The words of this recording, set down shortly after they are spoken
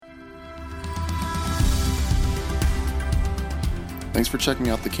Thanks for checking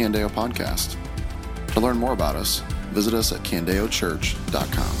out the Candeo podcast. To learn more about us, visit us at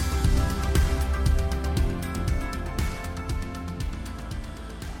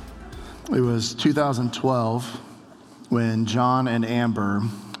candeochurch.com. It was 2012 when John and Amber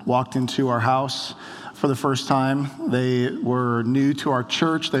walked into our house for the first time. They were new to our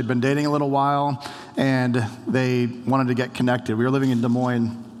church. They'd been dating a little while, and they wanted to get connected. We were living in Des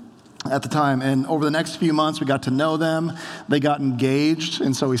Moines at the time, and over the next few months, we got to know them. They got engaged,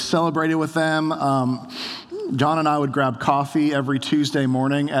 and so we celebrated with them. John and I would grab coffee every Tuesday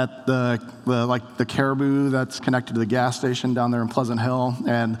morning at the Caribou that's connected to the gas station down there in Pleasant Hill,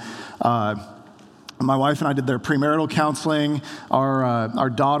 and my wife and I did their premarital counseling. Our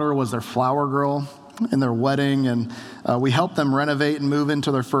daughter was their flower girl in their wedding, and we helped them renovate and move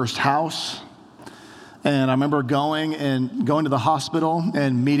into their first house. And I remember going to the hospital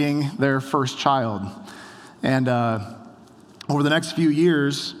and meeting their first child. And over the next few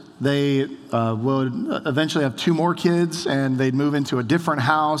years, they would eventually have 2 more kids, and they'd move into a different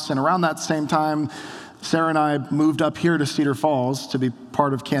house. And around that same time, Sarah and I moved up here to Cedar Falls to be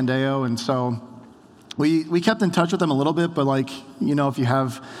part of Candeo. And so we kept in touch with them a little bit, but if you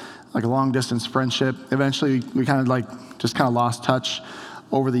have a long distance friendship, eventually we kind of lost touch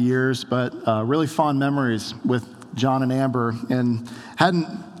over the years, but really fond memories with John and Amber, and hadn't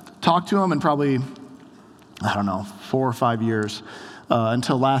talked to them in probably, 4 or 5 years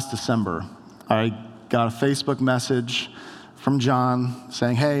until last December. I got a Facebook message from John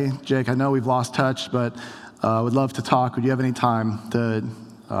saying, "Hey, Jake, I know we've lost touch, but would love to talk. Would you have any time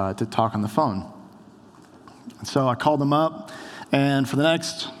to talk on the phone?" And so I called him up, and for the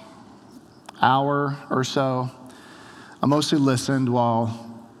next hour or so, I mostly listened while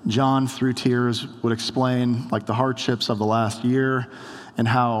John, through tears, would explain the hardships of the last year and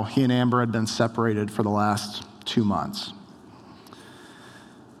how he and Amber had been separated for the last 2 months.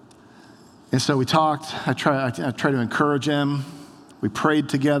 And so we talked. I tried to encourage him. We prayed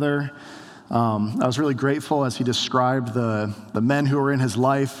together. I was really grateful as he described the men who were in his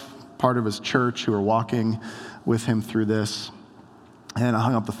life, part of his church, who were walking with him through this. And I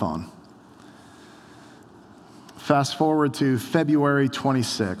hung up the phone. Fast forward to February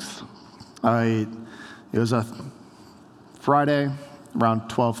 26th. It was a Friday around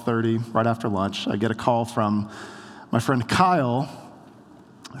 12:30, right after lunch. I get a call from my friend Kyle,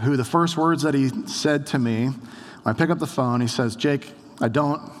 who the first words that he said to me, when I pick up the phone, he says, "Jake, I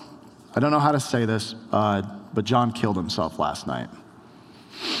don't know how to say this, but John killed himself last night."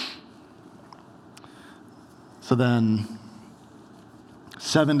 So then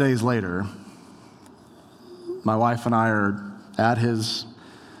 7 days later, my wife and I are at his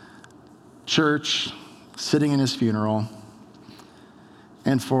church, sitting in his funeral,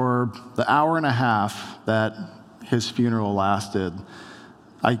 and for the hour and a half that his funeral lasted,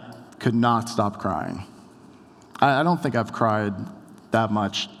 I could not stop crying. I don't think I've cried that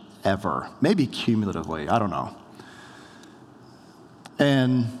much ever, maybe cumulatively, I don't know.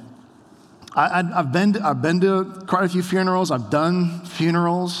 And I've been to quite a few funerals. I've done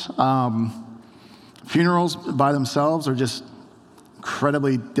funerals. Funerals by themselves are just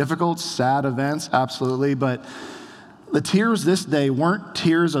incredibly difficult, sad events, absolutely. But the tears this day weren't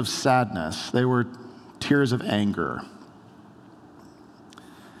tears of sadness. They were tears of anger.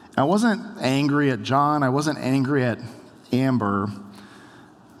 I wasn't angry at John. I wasn't angry at Amber.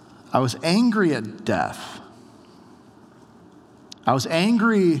 I was angry at death. I was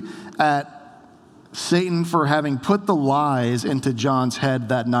angry at Satan for having put the lies into John's head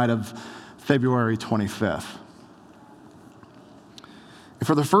that night of February 25th. And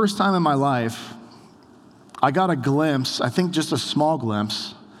for the first time in my life, I got a glimpse, I think just a small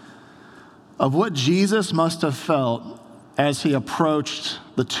glimpse, of what Jesus must have felt as he approached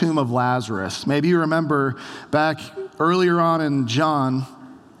the tomb of Lazarus. Maybe you remember back earlier on in John,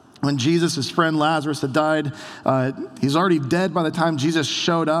 when Jesus' friend Lazarus had died. He's already dead by the time Jesus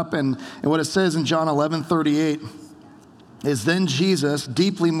showed up. And what it says in John 11:38 is, "Then Jesus,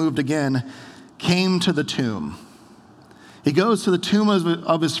 deeply moved again, came to the tomb." He goes to the tomb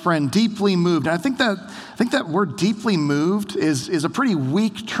of his friend, deeply moved. And I think that word "deeply moved" is a pretty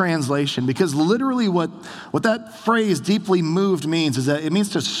weak translation, because literally what that phrase "deeply moved" means is that it means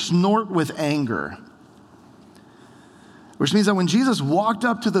to snort with anger. Which means that when Jesus walked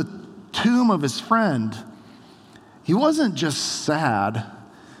up to the tomb of his friend, he wasn't just sad,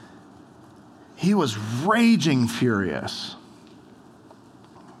 he was raging furious.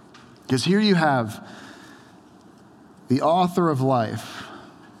 Because here you have the author of life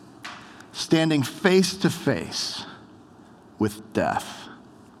standing face to face with death,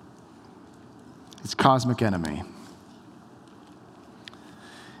 his cosmic enemy.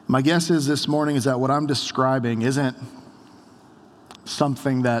 My guess is this morning is that what I'm describing isn't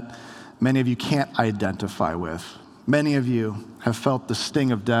something that many of you can't identify with. Many of you have felt the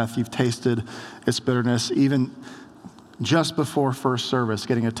sting of death. You've tasted its bitterness. Even just before first service,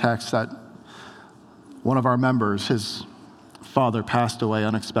 getting a text that one of our members, his father, passed away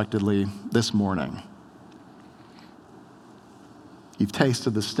unexpectedly this morning. You've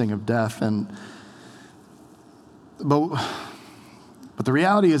tasted the sting of death. But the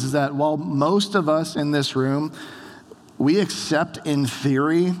reality is that while most of us in this room, we accept in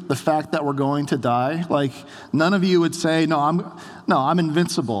theory the fact that we're going to die. Like none of you would say, no, I'm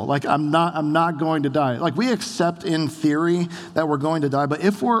invincible. Like I'm not going to die. Like we accept in theory that we're going to die. But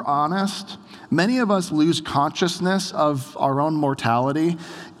if we're honest, many of us lose consciousness of our own mortality.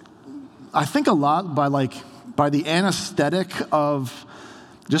 I think a lot by the anesthetic of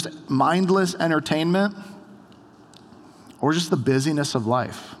just mindless entertainment or just the busyness of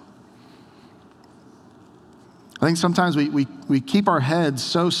life. I think sometimes we keep our heads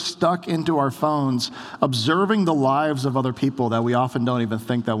so stuck into our phones, observing the lives of other people that we often don't even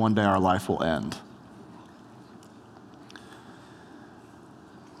think that one day our life will end.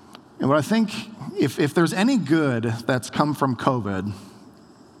 And what I think, if there's any good that's come from COVID,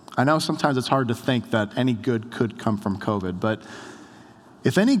 I know sometimes it's hard to think that any good could come from COVID, but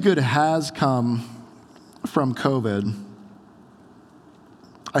if any good has come from COVID,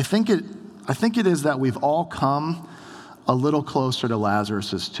 I think it is that we've all come a little closer to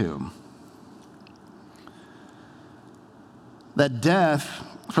Lazarus' tomb. That death,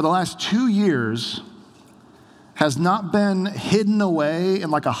 for the last 2 years, has not been hidden away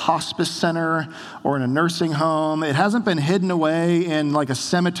in like a hospice center or in a nursing home. It hasn't been hidden away in like a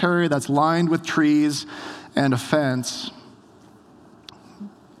cemetery that's lined with trees and a fence.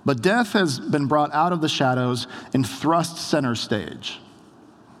 But death has been brought out of the shadows and thrust center stage.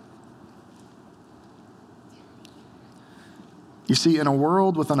 You see, in a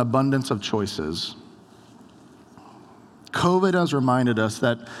world with an abundance of choices, COVID has reminded us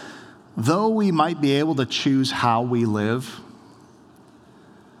that though we might be able to choose how we live,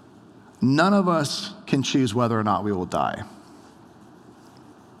 none of us can choose whether or not we will die.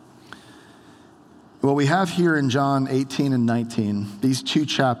 What we have here in John 18 and 19, these two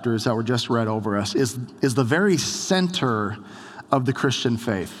chapters that were just read over us, is the very center of the Christian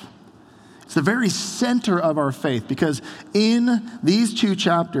faith. It's the very center of our faith, because in these two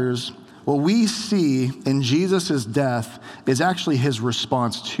chapters, what we see in Jesus' death is actually his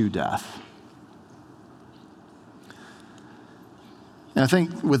response to death. And I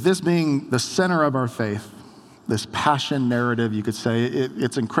think with this being the center of our faith, this passion narrative, you could say,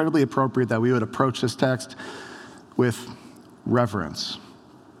 it's incredibly appropriate that we would approach this text with reverence,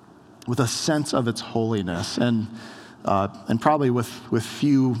 with a sense of its holiness, and probably with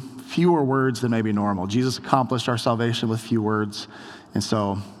fewer words than maybe normal. Jesus accomplished our salvation with few words, and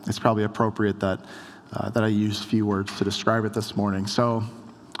so it's probably appropriate that I use few words to describe it this morning. So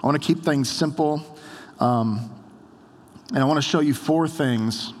I want to keep things simple, and I want to show you 4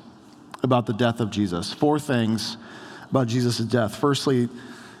 things about the death of Jesus. 4 things about Jesus' death. Firstly,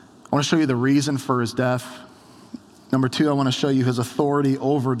 I want to show you the reason for his death. Number 2, I want to show you his authority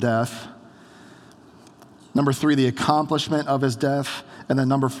over death. Number 3, the accomplishment of his death. And then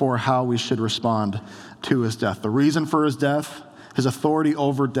number 4, how we should respond to his death. The reason for his death, his authority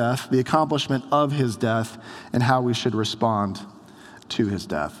over death, the accomplishment of his death, and how we should respond to his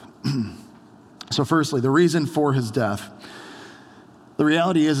death. So firstly, the reason for his death. The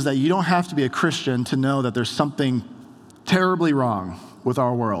reality is that you don't have to be a Christian to know that there's something terribly wrong with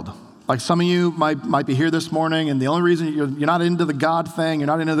our world. Like some of you might be here this morning, and the only reason you're not into the God thing, you're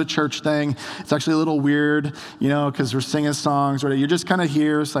not into the church thing, it's actually a little weird, because we're singing songs, or you're just kind of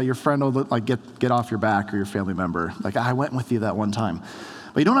here so your friend will get off your back, or your family member. Like, I went with you that one time.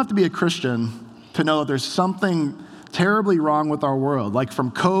 But you don't have to be a Christian to know that there's something terribly wrong with our world, like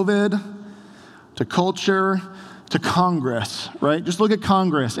from COVID to culture to Congress, right? Just look at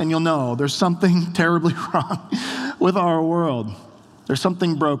Congress and you'll know there's something terribly wrong with our world. There's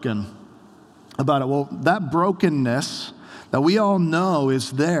something broken about it. Well, that brokenness that we all know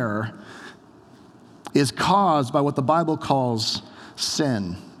is there is caused by what the Bible calls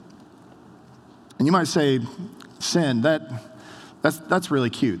sin. And you might say, sin, that's really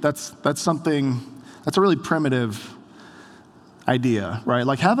cute. That's a really primitive idea, right?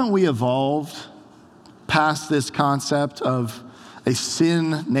 Like, haven't we evolved past this concept of a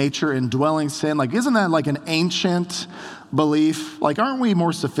sin nature, indwelling sin? Like, isn't that like an ancient belief? Like, aren't we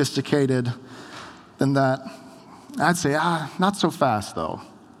more sophisticated than that? I'd say, not so fast though.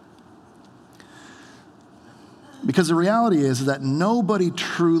 Because the reality is that nobody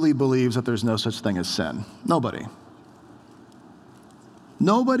truly believes that there's no such thing as sin. Nobody.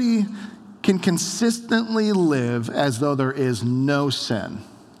 Nobody can consistently live as though there is no sin.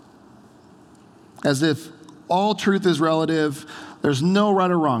 As if all truth is relative, there's no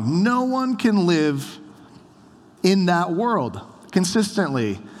right or wrong. No one can live in that world,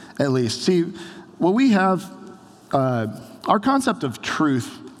 consistently at least. See, what we have, our concept of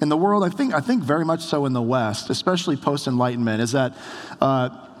truth in the world, I think very much so in the West, especially post-Enlightenment, is that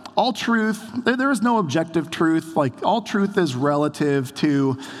all truth, there is no objective truth. Like, all truth is relative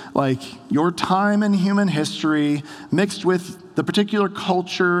to, like, your time in human history mixed with the particular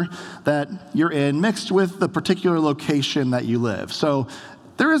culture that you're in, mixed with the particular location that you live. So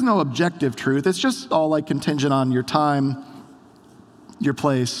there is no objective truth. It's just all, like, contingent on your time, your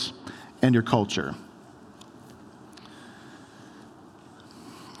place, and your culture.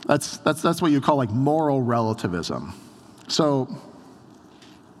 That's what you call, like, moral relativism. So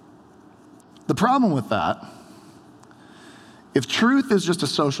the problem with that, if truth is just a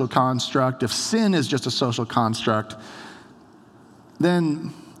social construct, if sin is just a social construct,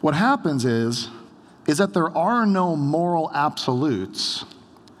 then what happens is that there are no moral absolutes.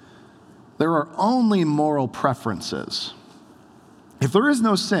 There are only moral preferences. If there is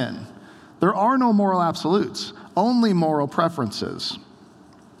no sin, there are no moral absolutes, only moral preferences.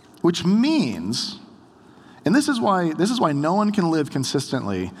 Which means, and this is why no one can live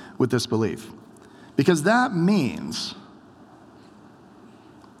consistently with this belief. Because that means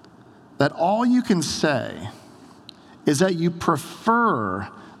that all you can say is that you prefer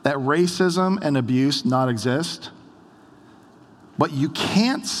that racism and abuse not exist, but you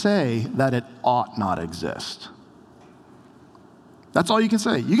can't say that it ought not exist. That's all you can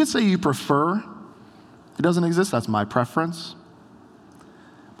say. You can say you prefer it doesn't exist, that's my preference.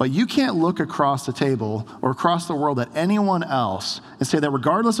 But you can't look across the table or across the world at anyone else and say that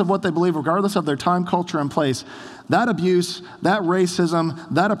regardless of what they believe, regardless of their time, culture, and place, that abuse, that racism,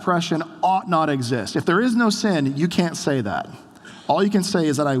 that oppression ought not exist. If there is no sin, you can't say that. All you can say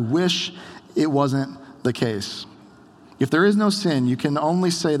is that I wish it wasn't the case. If there is no sin, you can only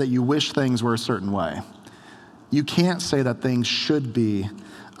say that you wish things were a certain way. You can't say that things should be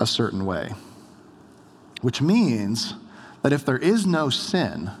a certain way. Which means that if there is no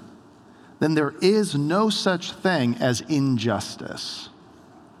sin, then there is no such thing as injustice.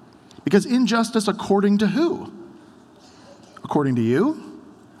 Because injustice according to who? According to you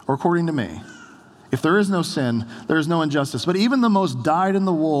or according to me? If there is no sin, there is no injustice. But even the most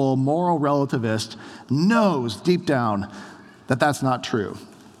dyed-in-the-wool moral relativist knows deep down that that's not true.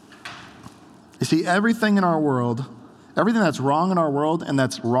 You see, everything in our world, everything that's wrong in our world and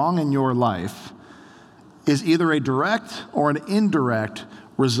that's wrong in your life is either a direct or an indirect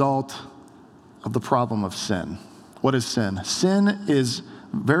result of the problem of sin. What is sin? Sin is,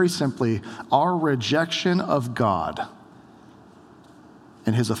 very simply, our rejection of God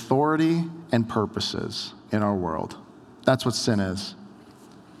and his authority and purposes in our world. That's what sin is.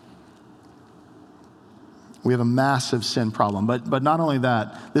 We have a massive sin problem, but not only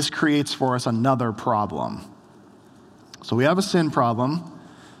that, this creates for us another problem. So we have a sin problem.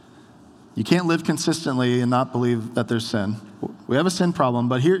 You can't live consistently and not believe that there's sin. We have a sin problem,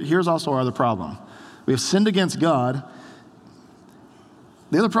 but here's also our other problem. We have sinned against God.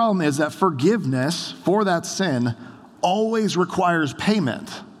 The other problem is that forgiveness for that sin always requires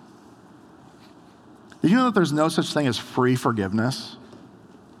payment. Did you know that there's no such thing as free forgiveness?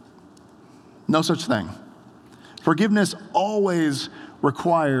 No such thing. Forgiveness always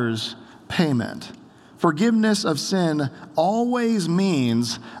requires payment. Forgiveness of sin always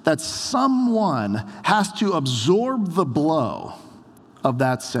means that someone has to absorb the blow of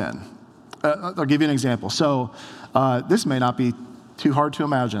that sin. I'll give you an example. So this may not be too hard to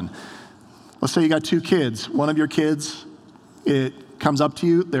imagine. Let's say you got two kids. One of your kids, it comes up to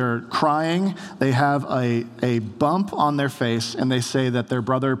you, they're crying, they have a bump on their face, and they say that their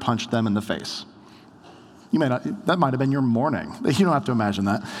brother punched them in the face. You may not, that might have been your morning. You don't have to imagine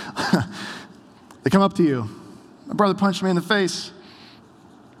that. They come up to you. My brother punched me in the face.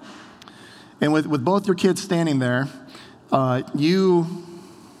 And with both your kids standing there, you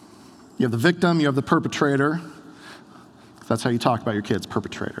have the victim, you have the perpetrator. That's how you talk about your kids,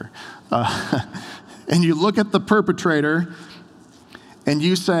 perpetrator. And you look at the perpetrator and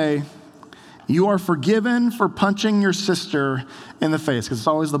you say, you are forgiven for punching your sister in the face, because it's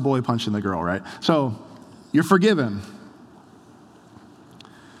always the boy punching the girl, right? So you're forgiven.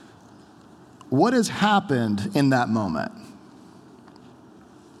 What has happened in that moment?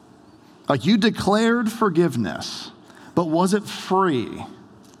 Like, you declared forgiveness, but was it free?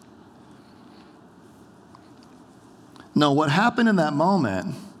 No, what happened in that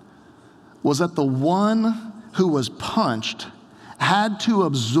moment was that the one who was punched had to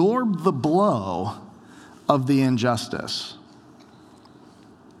absorb the blow of the injustice.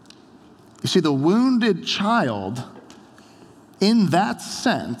 You see, the wounded child, in that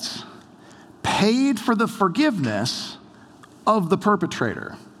sense, paid for the forgiveness of the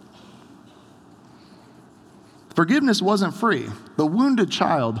perpetrator. Forgiveness wasn't free. The wounded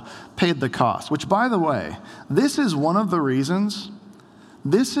child paid the cost, which, by the way, this is one of the reasons,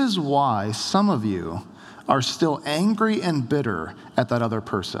 this is why some of you are still angry and bitter at that other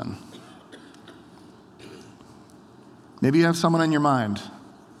person. Maybe you have someone in your mind.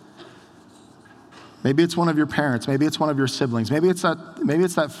 Maybe it's one of your parents. Maybe it's one of your siblings. Maybe it's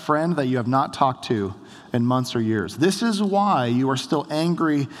that friend that you have not talked to in months or years. This is why you are still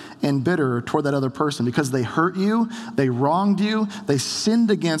angry and bitter toward that other person, because they hurt you, they wronged you, they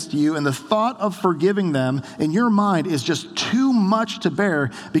sinned against you, and the thought of forgiving them in your mind is just too much to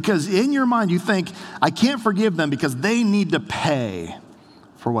bear, because in your mind you think, I can't forgive them because they need to pay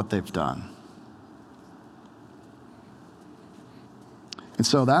for what they've done. And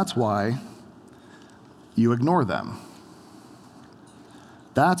so that's why you ignore them.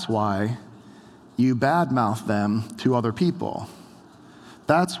 That's why you badmouth them to other people.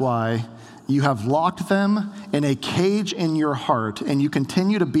 That's why you have locked them in a cage in your heart and you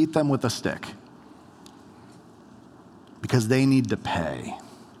continue to beat them with a stick. Because they need to pay.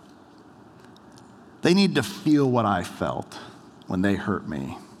 They need to feel what I felt when they hurt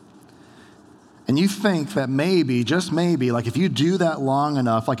me. And you think that maybe, just maybe, like if you do that long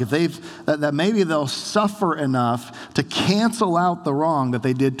enough, like if that maybe they'll suffer enough to cancel out the wrong that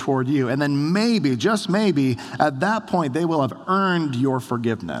they did toward you. And then maybe, just maybe, at that point, they will have earned your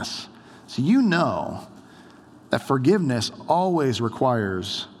forgiveness. So you know that forgiveness always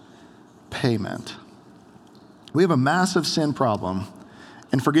requires payment. We have a massive sin problem,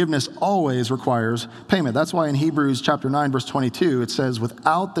 and forgiveness always requires payment. That's why in Hebrews chapter 9, verse 22, it says,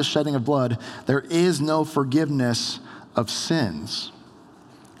 without the shedding of blood, there is no forgiveness of sins.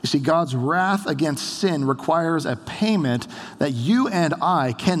 You see, God's wrath against sin requires a payment that you and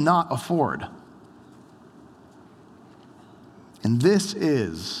I cannot afford. And this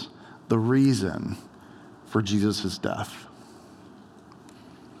is the reason for Jesus' death.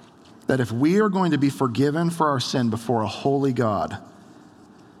 That if we are going to be forgiven for our sin before a holy God,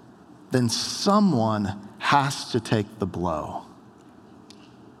 then someone has to take the blow.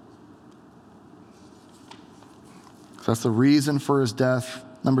 So that's the reason for his death.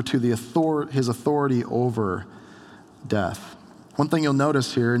 Number two, his authority over death. One thing you'll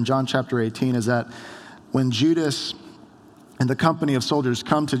notice here in John chapter 18 is that when Judas and the company of soldiers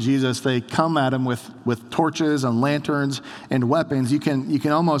come to Jesus, they come at him with torches and lanterns and weapons. You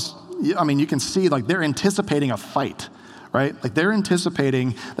can see like they're anticipating a fight. Right? Like they're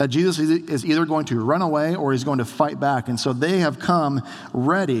anticipating that Jesus is either going to run away or he's going to fight back. And so they have come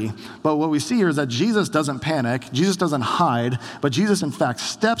ready. But what we see here is that Jesus doesn't panic. Jesus doesn't hide. But Jesus, in fact,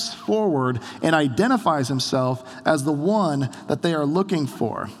 steps forward and identifies himself as the one that they are looking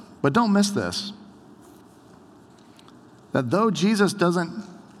for. But don't miss this. That though Jesus doesn't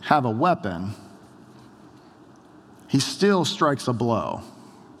have a weapon, he still strikes a blow.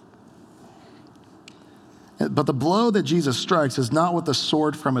 But the blow that Jesus strikes is not with the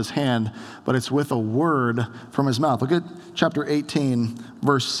sword from his hand, but it's with a word from his mouth. Look at chapter 18,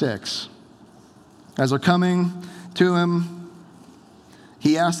 verse 6. As they're coming to him,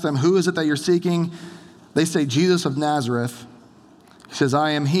 he asks them, who is it that you're seeking? They say, Jesus of Nazareth. He says,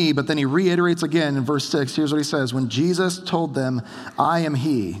 I am he. But then he reiterates again in verse 6. Here's what he says. When Jesus told them, I am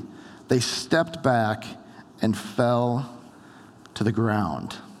he, they stepped back and fell to the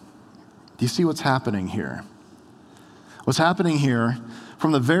ground. Do you see what's happening here? What's happening here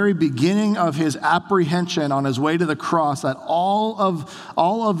from the very beginning of his apprehension on his way to the cross, that all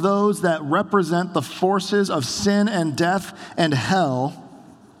of those that represent the forces of sin and death and hell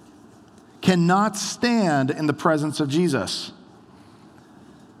cannot stand in the presence of Jesus.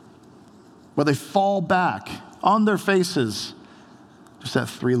 But they fall back on their faces just at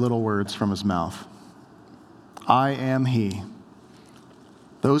three little words from his mouth. I am he.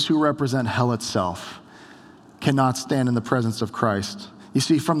 Those who represent hell itself cannot stand in the presence of Christ. You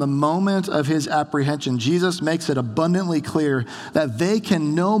see, from the moment of his apprehension, Jesus makes it abundantly clear that they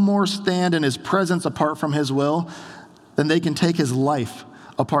can no more stand in his presence apart from his will than they can take his life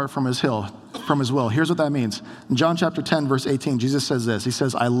apart from his will. Here's what that means. In John chapter 10, verse 18, Jesus says this. He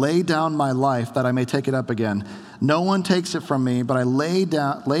says, I lay down my life that I may take it up again. No one takes it from me, but I lay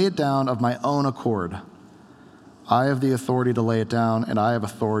it down of my own accord. I have the authority to lay it down, and I have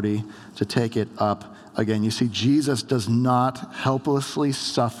authority to take it up again. You see, Jesus does not helplessly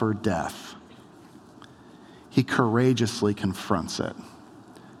suffer death. He courageously confronts it.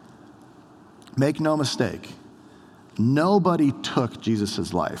 Make no mistake, nobody took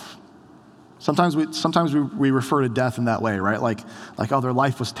Jesus' life. Sometimes we refer to death in that way, right? Like, oh, their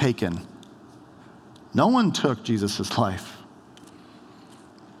life was taken. No one took Jesus' life.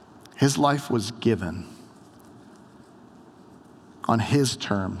 His life was given on his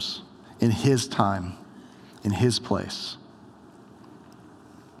terms, in his time, in his place.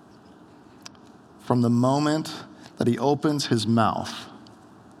 From the moment that he opens his mouth,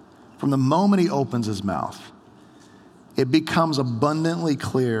 it becomes abundantly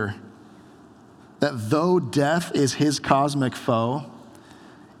clear that though death is his cosmic foe,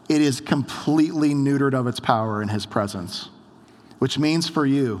 it is completely neutered of its power in his presence. Which means for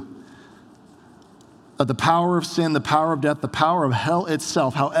you, that the power of sin, the power of death, the power of hell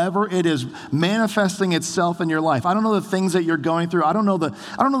itself, however it is manifesting itself in your life. I don't know the things that you're going through. I don't know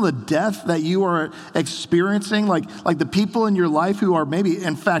the death that you are experiencing, like the people in your life who are maybe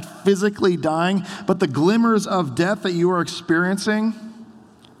in fact physically dying, but the glimmers of death that you are experiencing,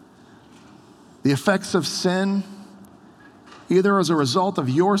 the effects of sin, either as a result of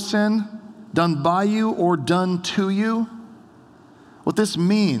your sin done by you or done to you. What this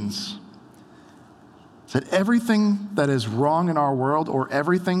means that everything that is wrong in our world or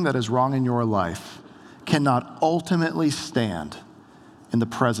everything that is wrong in your life cannot ultimately stand in the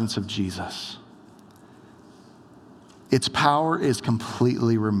presence of Jesus. Its power is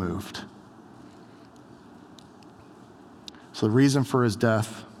completely removed. So the reason for his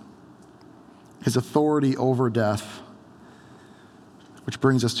death, his authority over death, which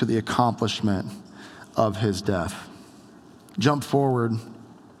brings us to the accomplishment of his death. Jump forward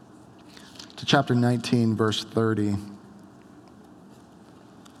to chapter 19, verse 30. Look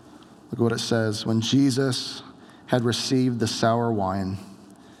at what it says. When Jesus had received the sour wine,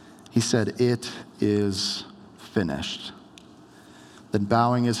 he said, "It is finished." Then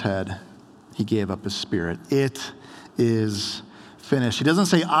bowing his head, he gave up his spirit. It is finished. He doesn't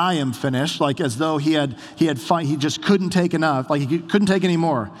say, "I am finished," like as though he just couldn't take enough, like he couldn't take any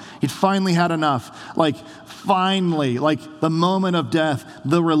more. He'd finally had enough. Like finally, like the moment of death,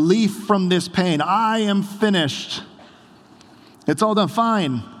 the relief from this pain. I am finished. It's all done.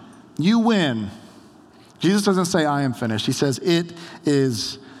 Fine. You win. Jesus doesn't say, "I am finished." He says, "It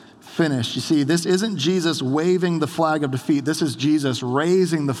is finished." You see, this isn't Jesus waving the flag of defeat. This is Jesus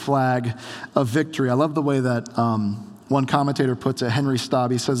raising the flag of victory. I love the way that one commentator puts it, Henry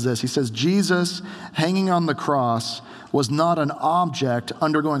Staub. He says this. He says, Jesus hanging on the cross was not an object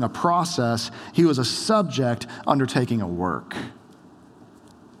undergoing a process. He was a subject undertaking a work.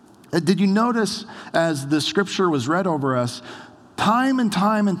 Did you notice as the scripture was read over us, time and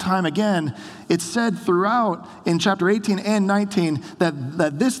time and time again, it said throughout in chapter 18 and 19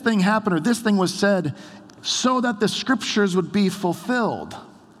 that this thing happened or this thing was said so that the scriptures would be fulfilled.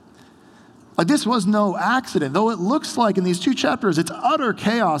 Like this was no accident, though it looks like in these two chapters, it's utter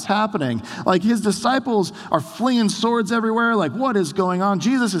chaos happening. Like his disciples are flinging swords everywhere. Like what is going on?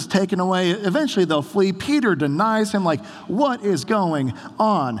 Jesus is taken away. Eventually they'll flee. Peter denies him. Like what is going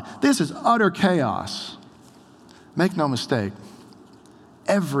on? This is utter chaos. Make no mistake,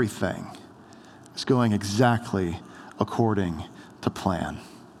 everything is going exactly according to plan.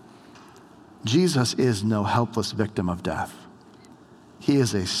 Jesus is no helpless victim of death. He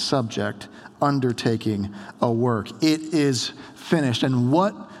is a subject undertaking a work. It is finished. And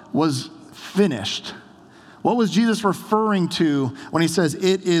what was finished? What was Jesus referring to when he says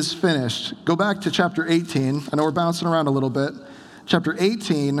it is finished? Go back to chapter 18. I know we're bouncing around a little bit. Chapter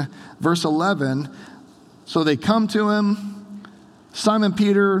 18, verse 11. So they come to him. Simon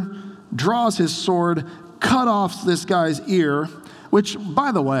Peter draws his sword, cut off this guy's ear, which,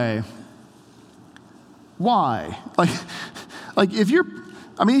 by the way, why? Like if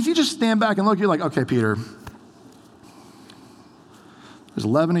you just stand back and look, you're like, okay, Peter, there's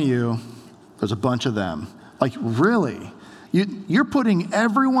 11 of you, there's a bunch of them. Like, really? You're putting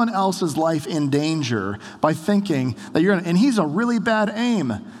everyone else's life in danger by thinking that you're gonna, and he's a really bad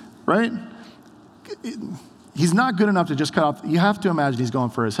aim, right? He's not good enough to just cut off. You have to imagine he's going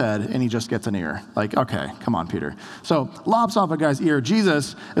for his head and he just gets an ear. Like, okay, come on, Peter. So lops off a guy's ear.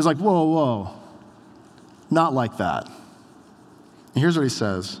 Jesus is like, whoa, not like that. And here's what he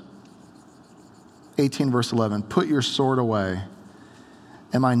says, 18 verse 11, put your sword away.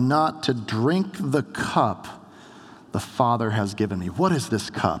 Am I not to drink the cup the Father has given me? What is this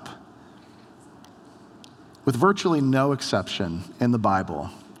cup? With virtually no exception in the Bible,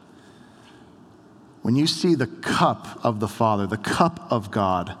 when you see the cup of the Father, the cup of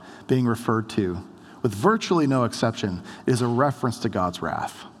God being referred to, with virtually no exception, is a reference to God's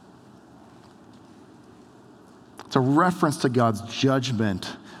wrath. It's a reference to God's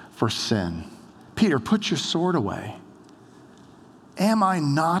judgment for sin. Peter, put your sword away. Am I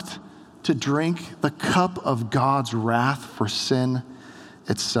not to drink the cup of God's wrath for sin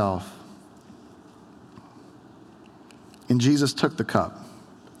itself? And Jesus took the cup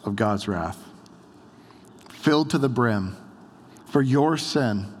of God's wrath, filled to the brim for your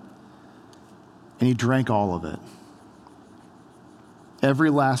sin, and he drank all of it. Every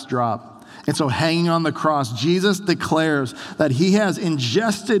last drop. And so hanging on the cross, Jesus declares that he has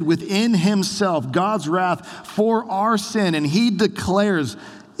ingested within himself God's wrath for our sin, and he declares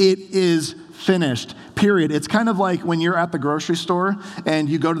it is finished, period. It's kind of like when you're at the grocery store and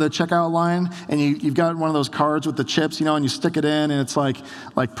you go to the checkout line and you've got one of those cards with the chips, and you stick it in and it's like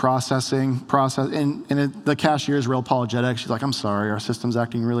process, and the cashier is real apologetic. She's like, I'm sorry, our system's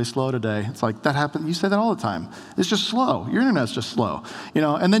acting really slow today. It's like, that happens. You say that all the time. It's just slow. Your internet's just slow,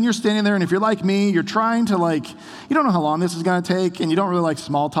 and then you're standing there, and if you're like me, you're trying to you don't know how long this is going to take, and you don't really like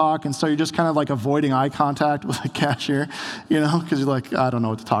small talk, and so you're just kind of avoiding eye contact with the cashier, because you're like, I don't know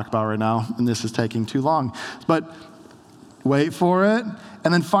what to talk about right now, and this is taking too long. But wait for it,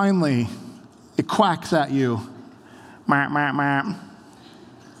 and then finally, it quacks at you.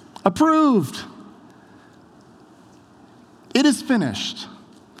 Approved. It is finished.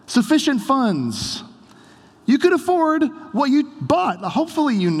 Sufficient funds. You could afford what you bought.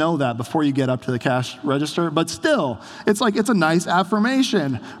 Hopefully you know that before you get up to the cash register, but still, it's a nice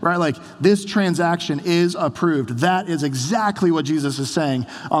affirmation, right? This transaction is approved. That is exactly what Jesus is saying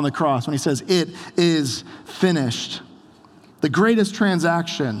on the cross when he says, it is finished. The greatest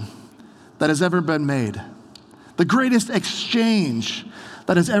transaction that has ever been made. The greatest exchange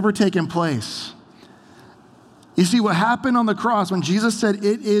that has ever taken place. You see, what happened on the cross when Jesus said,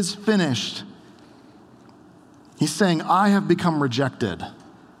 it is finished, he's saying, I have become rejected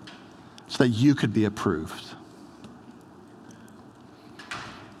so that you could be approved.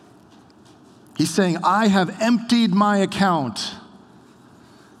 He's saying, I have emptied my account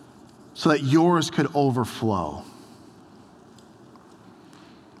so that yours could overflow.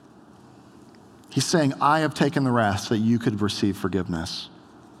 He's saying, I have taken the wrath so that you could receive forgiveness.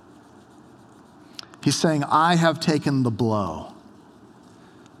 He's saying, I have taken the blow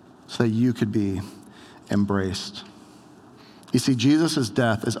so that you could be embraced. You see, Jesus'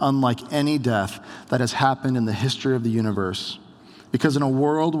 death is unlike any death that has happened in the history of the universe. Because in a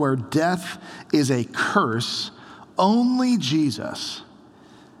world where death is a curse, only Jesus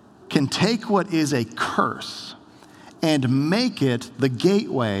can take what is a curse and make it the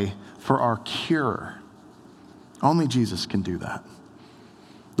gateway for our cure. Only Jesus can do that.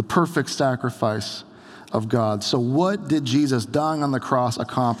 The perfect sacrifice of God. So what did Jesus dying on the cross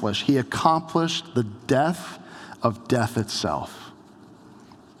accomplish? He accomplished the death of death itself.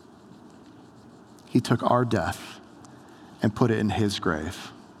 He took our death and put it in his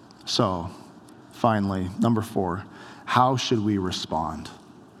grave. So, finally, number 4, how should we respond?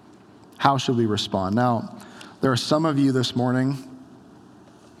 How should we respond? Now, there are some of you this morning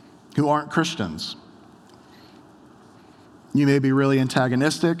who aren't Christians. You may be really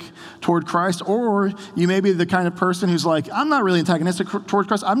antagonistic toward Christ, or you may be the kind of person who's like, I'm not really antagonistic toward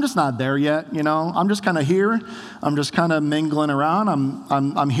Christ. I'm just not there yet, I'm just kind of here. I'm just kind of mingling around.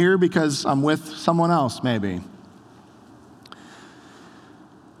 I'm here because I'm with someone else, maybe.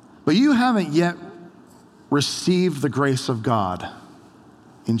 But you haven't yet received the grace of God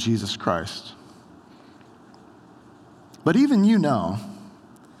in Jesus Christ. But even you know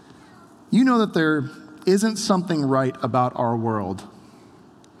that there isn't something right about our world.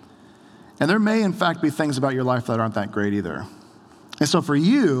 And there may, in fact, be things about your life that aren't that great either. And so for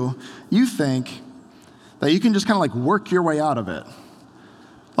you think that you can just kind of work your way out of it.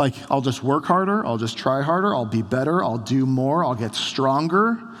 I'll just work harder, I'll just try harder, I'll be better, I'll do more, I'll get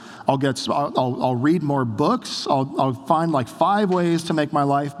stronger, I'll read more books, I'll find 5 ways to make my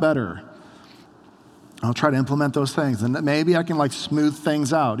life better. I'll try to implement those things, and maybe I can smooth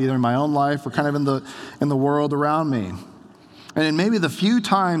things out, either in my own life or kind of in the world around me. And then maybe the few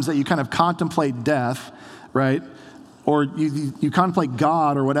times that you kind of contemplate death, right, or you contemplate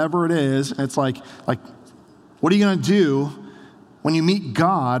God or whatever it is, and it's like, what are you going to do when you meet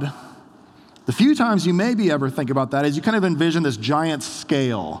God? The few times you maybe ever think about that is you kind of envision this giant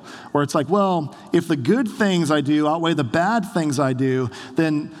scale where it's well, if the good things I do outweigh the bad things I do,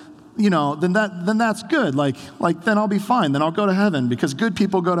 then that's good. Then I'll be fine. Then I'll go to heaven because good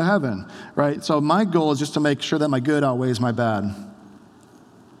people go to heaven, right? So my goal is just to make sure that my good outweighs my bad.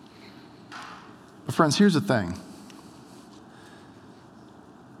 But friends, here's the thing.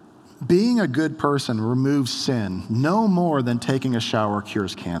 Being a good person removes sin no more than taking a shower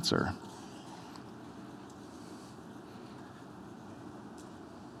cures cancer.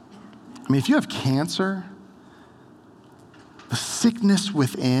 I mean, if you have cancer, the sickness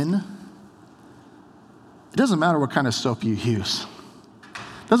within, it doesn't matter what kind of soap you use.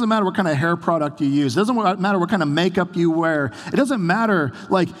 It doesn't matter what kind of hair product you use. It doesn't matter what kind of makeup you wear. It doesn't matter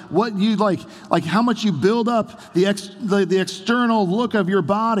what you like how much you build up the external look of your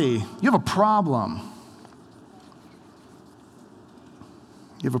body. You have a problem.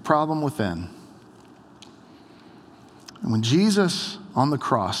 You have a problem within. And when Jesus on the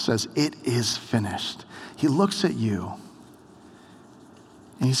cross says, "It is finished," he looks at you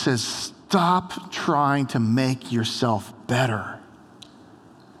and he says, "Stop trying to make yourself better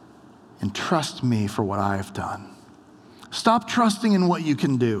and trust me for what I have done." Stop trusting in what you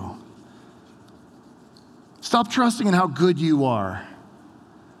can do. Stop trusting in how good you are.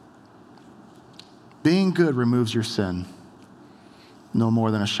 Being good removes your sin no more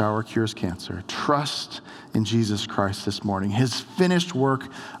than a shower cures cancer. Trust in Jesus Christ this morning, his finished work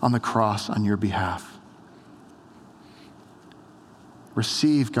on the cross on your behalf.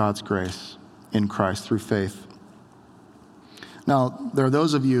 Receive God's grace in Christ through faith. Now, there are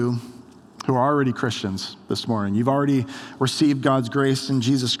those of you who are already Christians this morning. You've already received God's grace in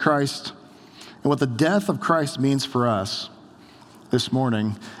Jesus Christ. And what the death of Christ means for us this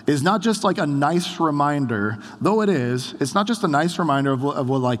morning is not just like a nice reminder, though it is, it's not just a nice reminder of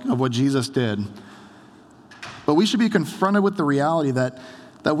what Jesus did, but we should be confronted with the reality that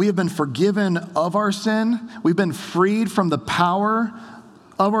we have been forgiven of our sin. We've been freed from the power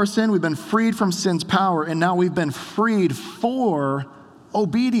of our sin. We've been freed from sin's power, and now we've been freed for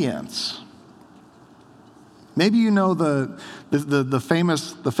obedience. Maybe you know the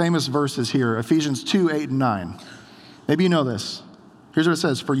famous verses here, Ephesians 2:8-9. Maybe you know this. Here's what it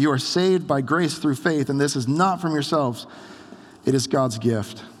says: "For you are saved by grace through faith, and this is not from yourselves. It is God's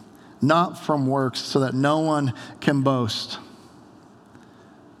gift, not from works, so that no one can boast."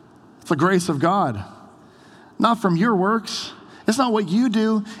 It's the grace of God, not from your works. It's not what you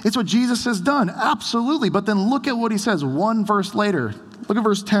do. It's what Jesus has done. Absolutely. But then look at what he says one verse later. Look at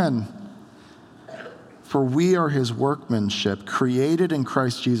verse 10. "For we are his workmanship, created in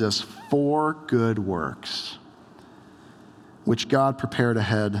Christ Jesus for good works, which God prepared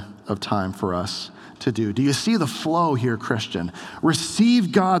ahead of time for us to do." Do you see the flow here, Christian?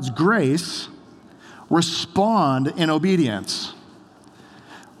 Receive God's grace, respond in obedience.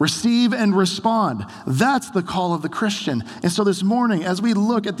 Receive and respond. That's the call of the Christian. And so this morning, as we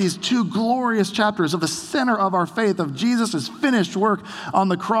look at these two glorious chapters of the center of our faith, of Jesus' finished work on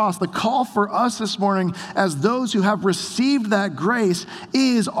the cross, the call for us this morning as those who have received that grace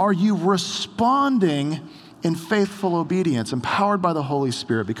is, are you responding in faithful obedience, empowered by the Holy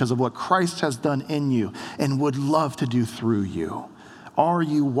Spirit because of what Christ has done in you and would love to do through you? Are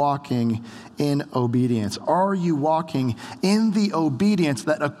you walking in obedience? Are you walking in the obedience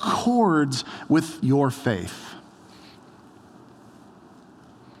that accords with your faith?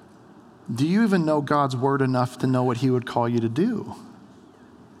 Do you even know God's word enough to know what he would call you to do?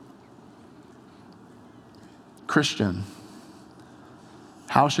 Christian,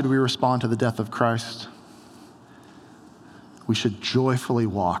 how should we respond to the death of Christ? We should joyfully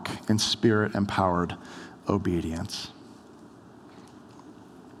walk in spirit-empowered obedience.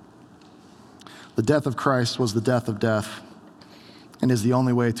 The death of Christ was the death of death and is the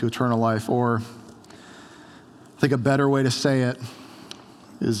only way to eternal life. Or I think a better way to say it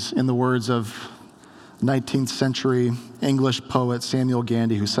is in the words of 19th century English poet Samuel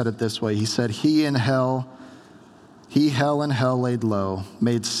Gandy, who said it this way. He said, He hell and hell laid low,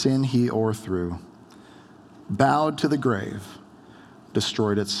 made sin he o'erthrew, bowed to the grave,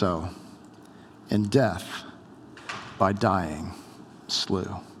 destroyed it so, and death by dying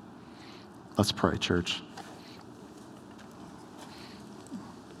slew." Let's pray, church.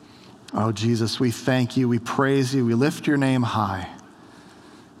 Oh, Jesus, we thank you, we praise you, we lift your name high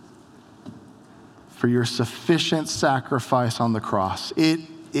for your sufficient sacrifice on the cross. It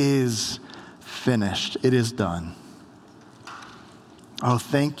is finished. It is done. Oh,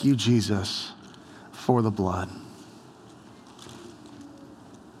 thank you, Jesus, for the blood.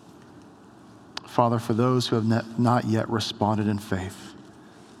 Father, for those who have not yet responded in faith,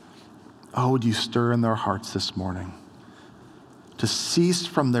 oh, would you stir in their hearts this morning to cease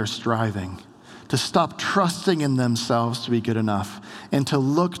from their striving, to stop trusting in themselves to be good enough, and to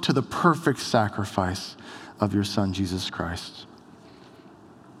look to the perfect sacrifice of your Son, Jesus Christ.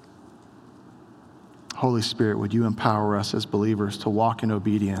 Holy Spirit, would you empower us as believers to walk in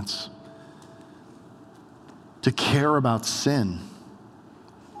obedience, to care about sin,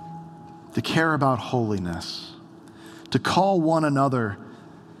 to care about holiness, to call one another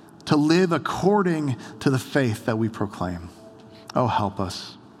to live according to the faith that we proclaim. Oh, help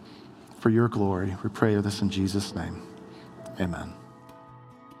us for your glory. We pray this in Jesus' name. Amen.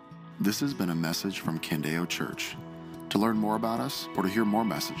 This has been a message from Candeo Church. To learn more about us or to hear more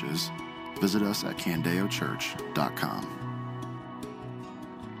messages, visit us at candeochurch.com.